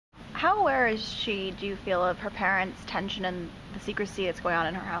How aware is she, do you feel, of her parents' tension and the secrecy that's going on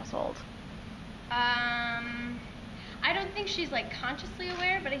in her household? I don't think she's like consciously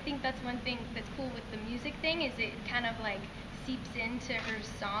aware, but I think that's one thing that's cool with the music thing is it kind of like seeps into her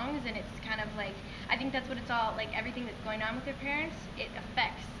songs, and it's kind of like, I think that's what it's all like, everything that's going on with her parents, it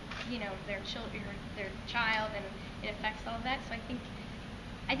affects, you know, their child, and it affects all of that. So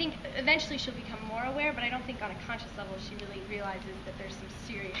I think eventually she'll become more aware, but I don't think on a conscious level she really realizes that there's some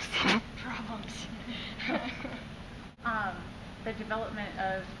serious problems. The development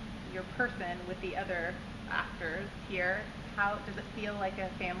of your person with the other actors here, how does it feel like a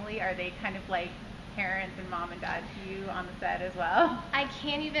family? Are they kind of like parents and mom and dad to you on the set as well? I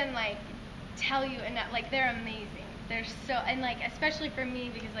can't even like tell you enough. Like, they're amazing. They're so, and like especially for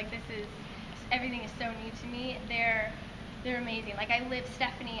me, because like everything is so new to me. They're amazing. Like,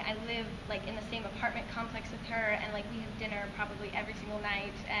 Stephanie, I live like in the same apartment complex with her, and like we have dinner probably every single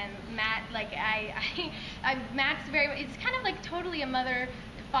night. And Matt, like Matt's it's kind of like totally a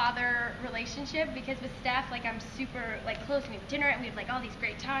mother-father relationship, because with Steph, like I'm super like close, and we have dinner and we have like all these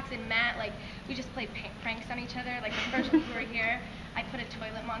great talks, and Matt, like we just play pranks on each other. Like the first week we were here, I put a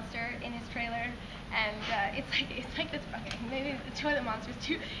toilet monster in his trailer, and it's like this, okay, maybe the toilet monster's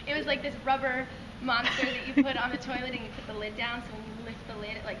too, it was like this rubber monster that you put on the toilet and you put the lid down, so when you lift the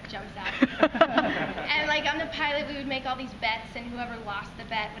lid it like jumps out. And like on the pilot we would make all these bets, and whoever lost the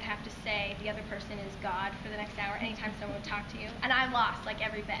bet would have to say the other person is God for the next hour anytime someone would talk to you. And I lost like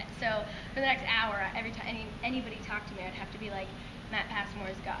every bet, so for the next hour every time anybody talked to me I'd have to be like, Matt Passmore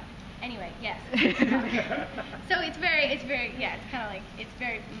is God. Anyway, yes. So it's very yeah, it's kind of like, it's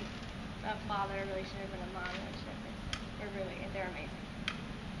very a father relationship and a mom relationship. They're amazing.